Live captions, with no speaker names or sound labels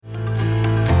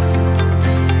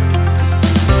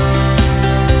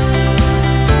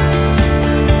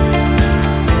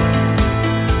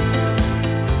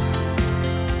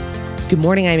Good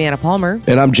morning, I'm Anna Palmer.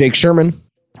 And I'm Jake Sherman.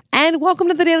 And welcome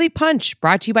to the Daily Punch,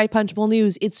 brought to you by Punchbowl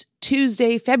News. It's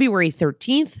Tuesday, February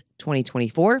 13th,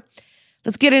 2024.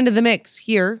 Let's get into the mix.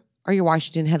 Here are your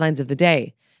Washington headlines of the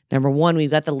day. Number one,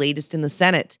 we've got the latest in the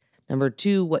Senate. Number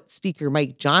two, what Speaker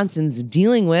Mike Johnson's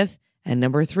dealing with. And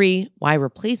number three, why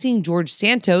replacing George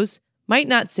Santos might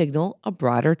not signal a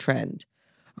broader trend.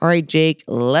 All right, Jake,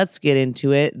 let's get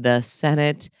into it. The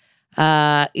Senate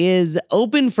is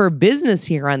open for business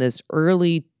here on this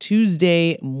early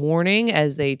Tuesday morning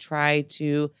as they try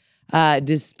to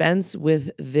dispense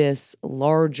with this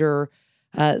larger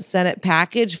Senate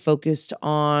package focused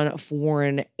on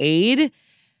foreign aid.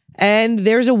 And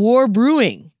there's a war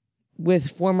brewing with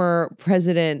former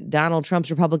President Donald Trump's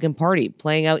Republican Party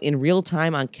playing out in real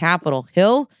time on Capitol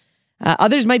Hill.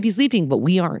 Others might be sleeping, but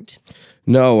we aren't.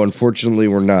 No, unfortunately,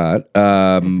 we're not.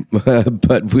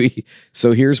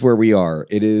 So here's where we are.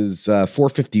 It is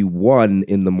 4:51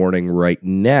 in the morning right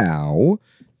now,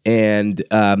 and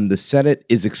the Senate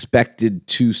is expected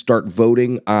to start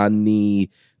voting on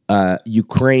the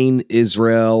Ukraine,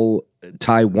 Israel,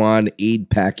 Taiwan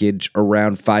aid package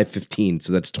around 5:15.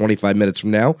 So that's 25 minutes from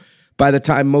now. By the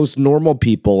time most normal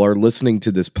people are listening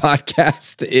to this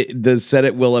podcast, the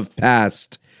Senate will have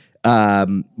passed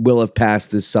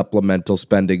this supplemental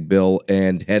spending bill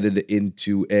and headed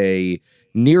into a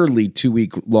nearly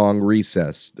 2-week-long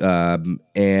recess.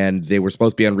 And they were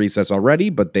supposed to be on recess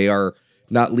already, but they are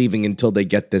not leaving until they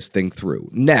get this thing through.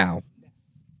 Now,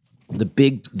 the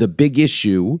big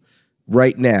issue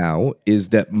right now is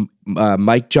that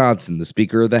Mike Johnson, the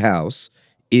Speaker of the House,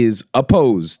 is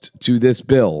opposed to this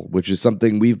bill, which is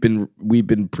something we've been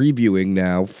previewing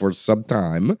now for some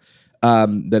time.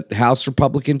 That House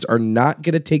Republicans are not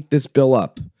going to take this bill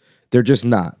up. They're just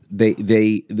not.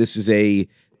 This is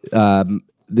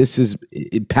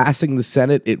passing the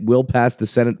Senate. It will pass the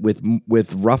Senate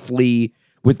with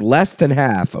less than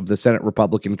half of the Senate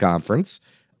Republican conference.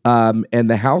 And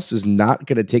the House is not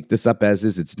going to take this up as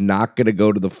is. It's not going to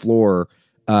go to the floor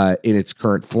in its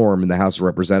current form in the House of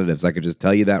Representatives. I could just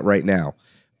tell you that right now.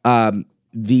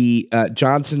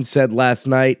 Johnson said last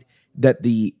night that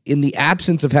in the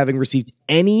absence of having received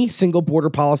any single border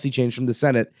policy change from the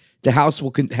Senate, the House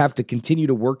will have to continue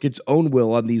to work its own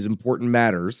will on these important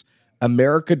matters.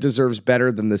 America deserves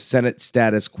better than the Senate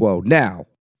status quo. Now,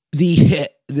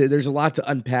 there's a lot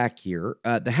to unpack here.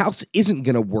 The House isn't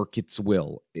going to work its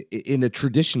will in a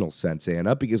traditional sense,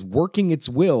 Anna, because working its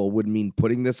will would mean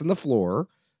putting this on the floor,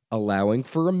 allowing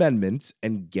for amendments,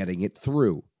 and getting it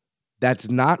through. That's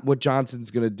not what Johnson's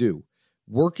going to do.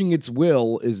 Working its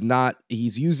will is not,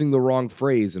 he's using the wrong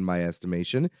phrase in my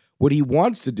estimation. What he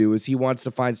wants to do is he wants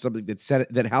to find something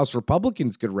that House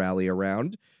Republicans could rally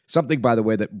around, something, by the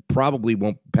way, that probably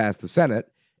won't pass the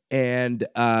Senate, and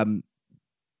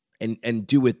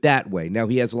do it that way. Now,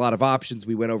 he has a lot of options.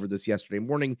 We went over this yesterday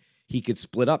morning. He could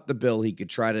split up the bill. He could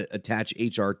try to attach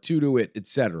H.R. 2 to it,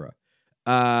 etc.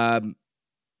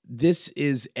 This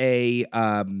is a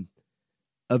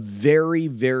very,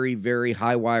 very, very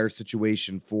high wire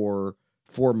situation for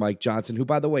Mike Johnson, who,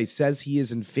 by the way, says he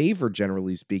is in favor,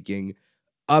 generally speaking,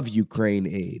 of Ukraine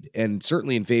aid and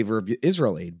certainly in favor of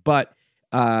Israel aid. But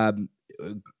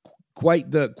quite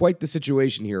the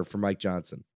situation here for Mike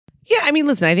Johnson. Yeah, I mean,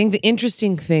 listen, I think the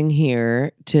interesting thing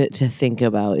here to think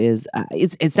about is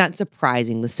it's not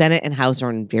surprising. The Senate and House are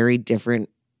in very different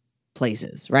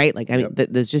places, right? Like, I mean,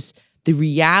 there's just the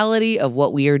reality of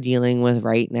what we are dealing with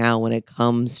right now when it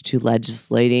comes to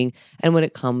legislating and when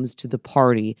it comes to the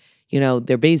party. You know,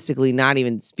 they're basically not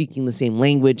even speaking the same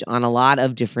language on a lot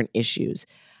of different issues.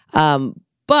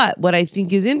 But what I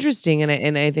think is interesting,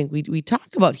 and I think we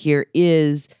talk about here,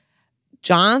 is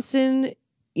Johnson,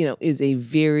 you know, is a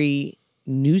very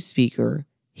new speaker.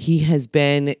 He has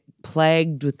been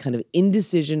plagued with kind of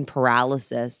indecision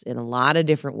paralysis in a lot of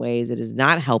different ways. It is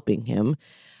not helping him.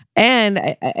 And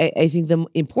I think the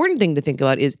important thing to think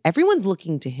about is everyone's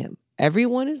looking to him.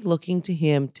 Everyone is looking to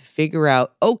him to figure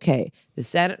out, okay, the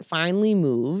Senate finally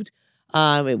moved.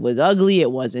 It was ugly.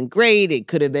 It wasn't great. It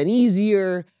could have been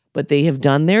easier, but they have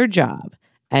done their job.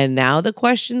 And now the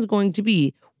question is going to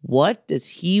be, what does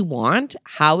he want?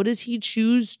 How does he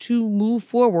choose to move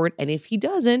forward? And if he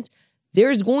doesn't,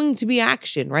 there's going to be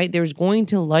action, right? There's going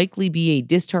to likely be a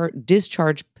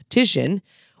discharge petition,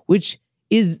 which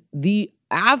is the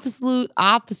absolute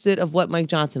opposite of what Mike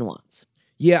Johnson wants.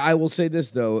 Yeah, I will say this,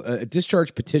 though. A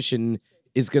discharge petition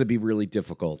is going to be really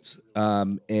difficult.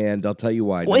 And I'll tell you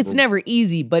why. Well, it's never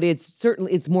easy, but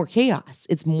it's more chaos.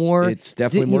 It's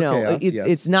definitely more chaos.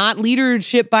 It's not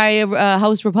leadership by a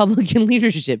House Republican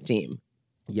leadership team.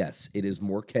 Yes, it is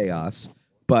more chaos.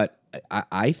 But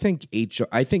I think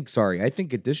I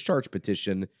think a discharge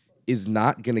petition is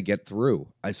not going to get through.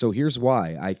 So here's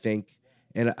why. I think,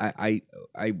 and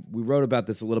we wrote about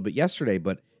this a little bit yesterday,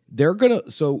 but they're gonna.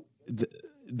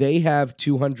 They have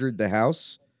 200. The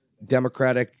House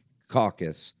Democratic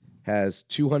Caucus has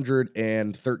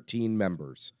 213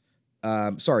 members.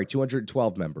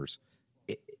 212 members.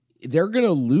 They're going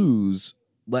to lose,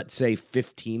 let's say,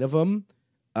 15 of them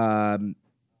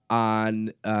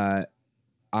on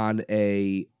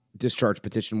a discharge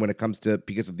petition when it comes to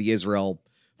because of the Israel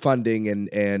funding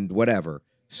and whatever.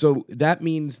 So that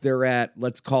means they're at,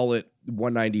 let's call it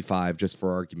 195, just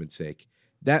for argument's sake.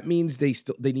 That means they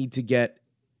need to get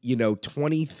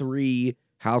 23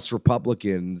 House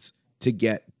Republicans to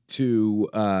get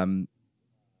a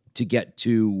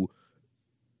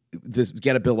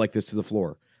bill like this to the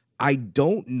floor. I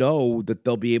don't know that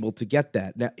they'll be able to get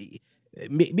that. Now,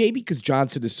 maybe because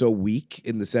Johnson is so weak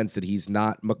in the sense that he's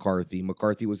not McCarthy.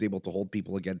 McCarthy was able to hold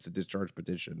people against a discharge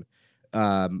petition.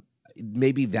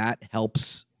 Maybe that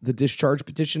helps the discharge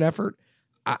petition effort.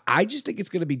 I just think it's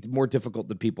going to be more difficult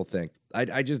than people think. I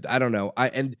don't know.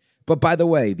 But by the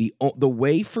way, the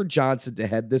way for Johnson to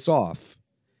head this off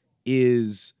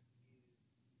is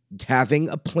having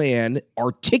a plan,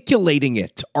 articulating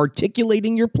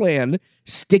your plan,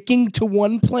 sticking to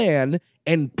one plan,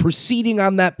 and proceeding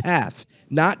on that path,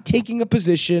 not taking a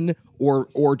position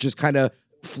or just kind of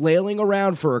flailing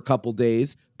around for a couple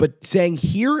days, but saying,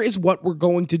 here is what we're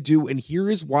going to do, and here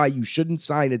is why you shouldn't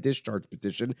sign a discharge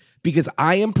petition, because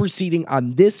I am proceeding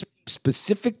on this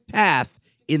specific path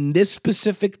in this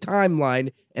specific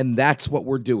timeline, and that's what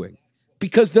we're doing.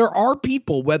 Because there are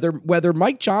people, whether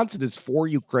Mike Johnson is for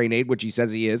Ukraine aid, which he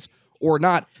says he is, or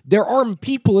not, there are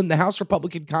people in the House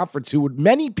Republican Conference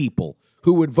many people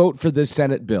who would vote for this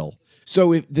Senate bill.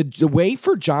 So if the way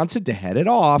for Johnson to head it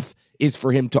off is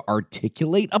for him to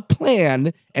articulate a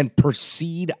plan and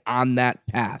proceed on that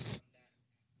path.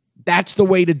 That's the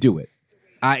way to do it.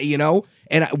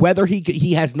 And whether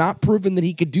he has not proven that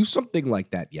he could do something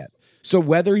like that yet. So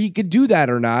whether he could do that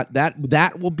or not,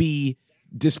 that will be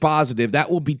dispositive.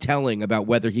 That will be telling about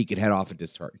whether he could head off a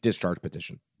discharge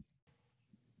petition.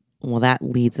 Well, that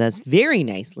leads us very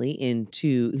nicely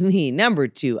into the number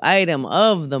 2 item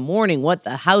of the morning, what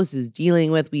the House is dealing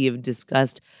with. We have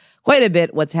discussed quite a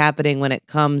bit what's happening when it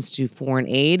comes to foreign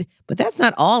aid, but that's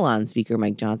not all on Speaker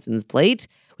Mike Johnson's plate.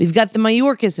 We've got the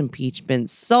Mayorkas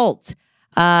impeachment, SALT,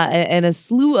 and a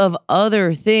slew of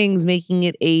other things, making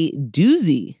it a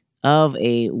doozy of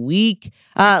a week.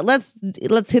 Let's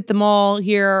hit them all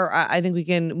here. I think we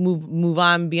can move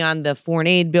on beyond the foreign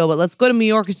aid bill, but let's go to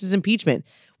Mayorkas' impeachment.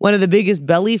 One of the biggest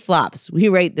belly flops, we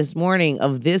write this morning,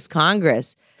 of this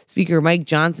Congress. Speaker Mike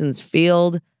Johnson's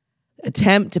failed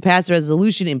attempt to pass a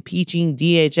resolution impeaching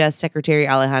DHS Secretary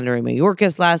Alejandro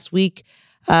Mayorkas last week.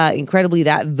 Incredibly,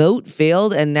 that vote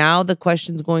failed, and now the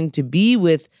question's going to be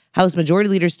with House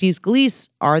Majority Leader Steve Scalise.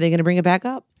 Are they going to bring it back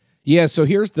up? Yeah, so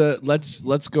here's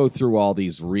let's go through all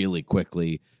these really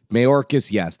quickly.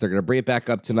 Mayorkas, yes, they're going to bring it back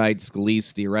up tonight.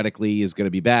 Scalise theoretically is going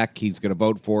to be back. He's going to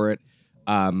vote for it.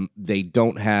 They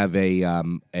don't have they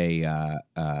have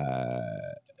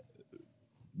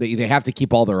to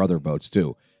keep all their other votes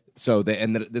too. So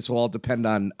this will all depend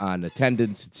on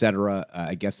attendance, etc.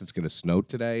 I guess it's going to snow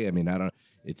today. I mean,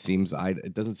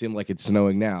 it doesn't seem like it's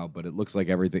snowing now, but it looks like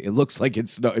everything. It looks like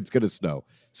it's going to snow.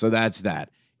 So that's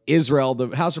that. Israel,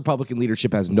 the House Republican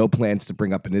leadership has no plans to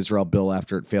bring up an Israel bill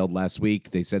after it failed last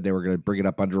week. They said they were going to bring it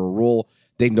up under a rule.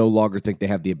 They no longer think they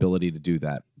have the ability to do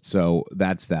that. So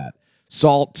that's that.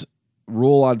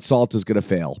 Rule on SALT is going to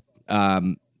fail.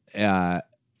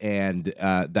 That's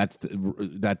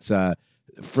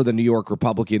for the New York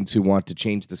Republicans who want to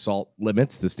change the SALT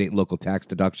limits, the state and local tax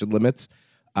deduction limits.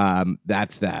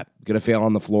 That's that. Going to fail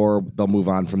on the floor. They'll move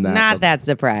on from that. Not that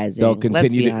surprising. They'll continue.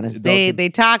 Let's be honest. They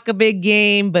talk a big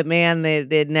game, but man,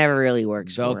 it never really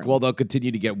works for them. Well, they'll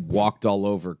continue to get walked all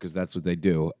over because that's what they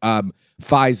do.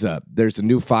 FISA. There's a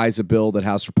new FISA bill that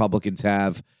House Republicans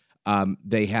have.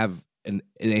 They have. And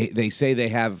they say they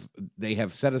have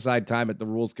set aside time at the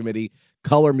Rules Committee.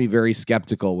 Color me very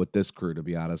skeptical with this crew, to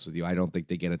be honest with you. I don't think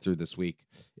they get it through this week.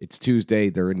 It's Tuesday.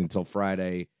 They're in until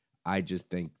Friday. I just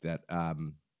think that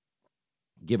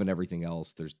given everything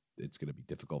else, it's going to be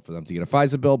difficult for them to get a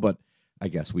FISA bill, but I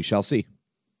guess we shall see.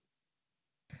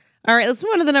 All right, let's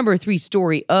move on to the number 3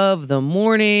 story of the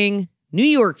morning. New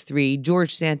York 3,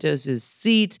 George Santos's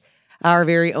seat. Our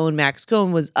very own Max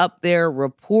Cohn was up there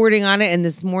reporting on it. And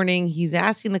this morning, he's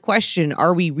asking the question,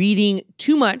 are we reading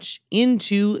too much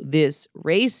into this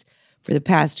race? For the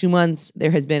past 2 months,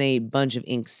 there has been a bunch of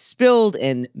ink spilled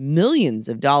and millions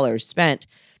of dollars spent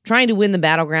trying to win the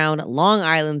battleground Long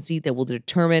Island seat that will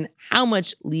determine how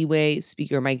much leeway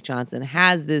Speaker Mike Johnson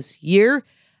has this year.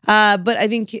 But I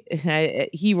think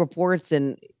he reports,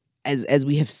 and as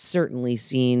we have certainly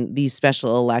seen, these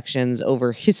special elections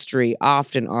over history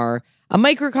often are a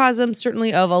microcosm,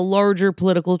 certainly of a larger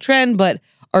political trend, but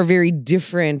are very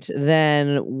different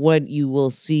than what you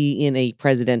will see in a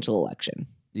presidential election.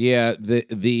 Yeah,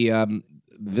 these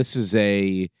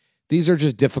are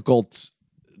just difficult.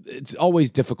 It's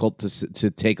always difficult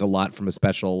to take a lot from a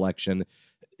special election.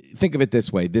 Think of it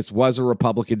this way: this was a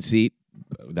Republican seat.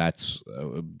 That's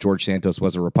George Santos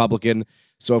was a Republican.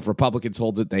 So if Republicans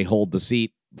hold it, they hold the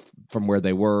seat from where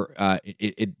they were.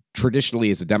 It traditionally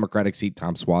is a Democratic seat.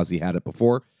 Tom Suozzi had it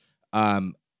before.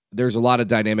 There's a lot of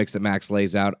dynamics that Max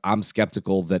lays out. I'm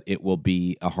skeptical that it will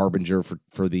be a harbinger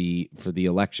for the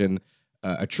election,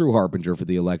 a true harbinger for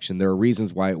the election. There are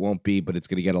reasons why it won't be, but it's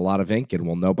going to get a lot of ink, and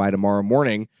we'll know by tomorrow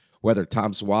morning whether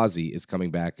Tom Suozzi is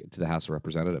coming back to the House of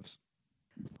Representatives.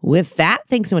 With that,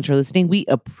 thanks so much for listening. We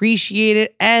appreciate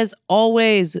it. As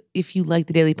always, if you like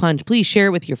the Daily Punch, please share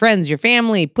it with your friends, your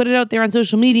family, put it out there on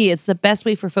social media. It's the best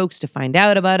way for folks to find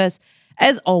out about us.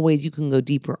 As always, you can go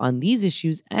deeper on these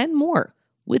issues and more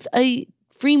with a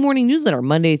free morning newsletter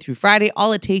Monday through Friday.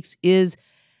 All it takes is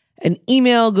an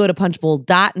email. Go to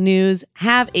punchbowl.news.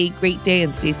 Have a great day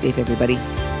and stay safe, everybody.